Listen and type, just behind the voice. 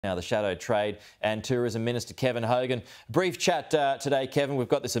Now, the Shadow Trade and Tourism Minister Kevin Hogan. Brief chat today, Kevin. We've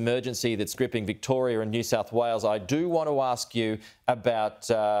got this emergency that's gripping Victoria and New South Wales. I do want to ask you about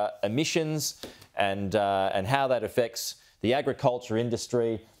emissions and how that affects the agriculture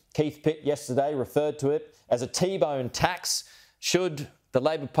industry. Keith Pitt yesterday referred to it as a T-bone tax. Should the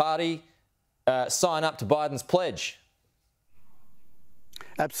Labor Party sign up to Biden's pledge?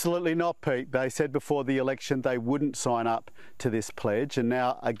 Absolutely not, Pete. They said before the election they wouldn't sign up to this pledge, and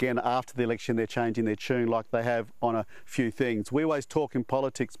now again after the election they're changing their tune like they have on a few things. We always talk in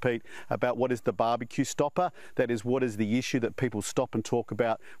politics, Pete, about what is the barbecue stopper. That is, what is the issue that people stop and talk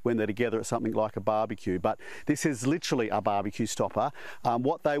about when they're together at something like a barbecue. But this is literally a barbecue stopper.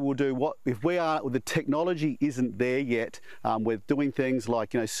 What they will do, if the technology isn't there yet, we're doing things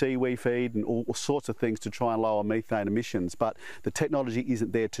like seaweed feed and all sorts of things to try and lower methane emissions, but the technology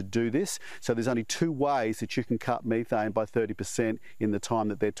isn't there to do this. So there's only two ways that you can cut methane by 30% in the time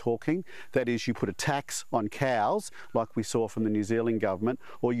that they're talking. That is, you put a tax on cows, like we saw from the New Zealand government,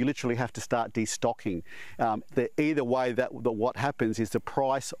 or you literally have to start destocking. Either way, what happens is the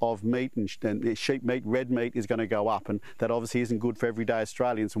price of meat and sheep meat, red meat, is going to go up, and that obviously isn't good for everyday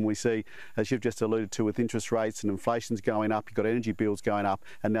Australians. When we see, as you've just alluded to, with interest rates and inflation's going up, you've got energy bills going up,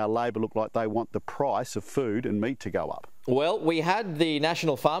 and now Labor look like they want the price of food and meat to go up. Well, we had the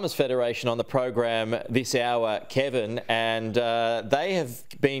National Farmers Federation on the program this hour, Kevin, and they have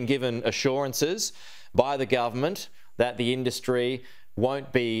been given assurances by the government that the industry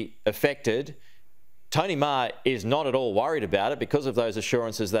won't be affected. Tony Marr is not at all worried about it because of those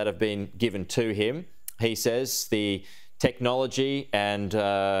assurances that have been given to him. He says the technology and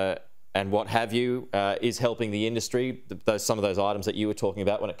what have you is helping the industry. Some of those items that you were talking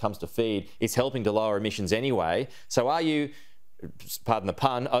about when it comes to feed is helping to lower emissions anyway. So are you, pardon the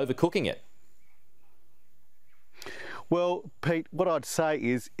pun, overcooking it? Well, Pete, what I'd say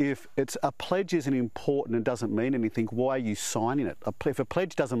is if a pledge isn't important and doesn't mean anything, why are you signing it? If a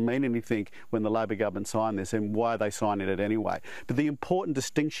pledge doesn't mean anything when the Labor government signed this, then why are they signing it anyway? But the important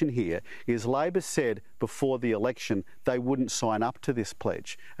distinction here is Labor said before the election they wouldn't sign up to this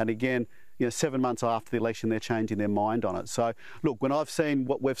pledge. And again, 7 months after the election, they're changing their mind on it. So, look, we've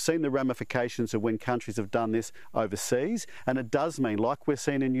seen the ramifications of when countries have done this overseas, and it does mean, like we're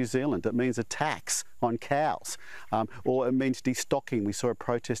seeing in New Zealand, it means a tax on cows, or it means destocking. We saw a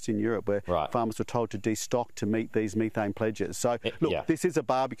protest in Europe where farmers were told to destock to meet these methane pledges. So, look, this is a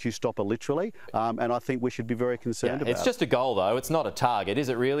barbecue stopper, literally, and I think we should be very concerned about it. It's just a goal, though. It's not a target. Is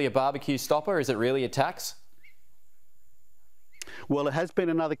it really a barbecue stopper? Is it really a tax? Well, it has been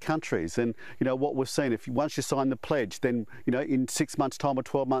in other countries, and what we've seen, once you sign the pledge, then in 6 months' time or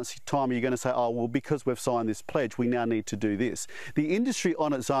 12 months' time, you're going to say, oh well, because we've signed this pledge, we now need to do this. The industry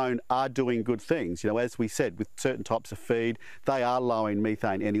on its own are doing good things. As we said, with certain types of feed, they are lowering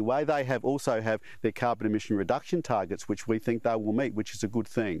methane anyway. They also have their carbon emission reduction targets, which we think they will meet, which is a good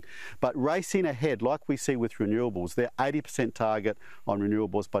thing. But racing ahead, like we see with renewables, their 80% target on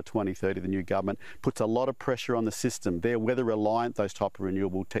renewables by 2030, the new government, puts a lot of pressure on the system. They're weather reliant, those type of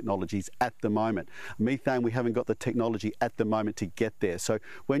renewable technologies at the moment. Methane, we haven't got the technology at the moment to get there. So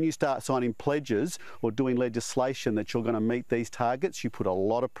when you start signing pledges or doing legislation that you're going to meet these targets, you put a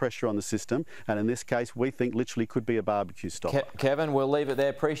lot of pressure on the system, and in this case we think literally could be a barbecue stopper. Kevin, we'll leave it there.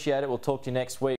 Appreciate it. We'll talk to you next week.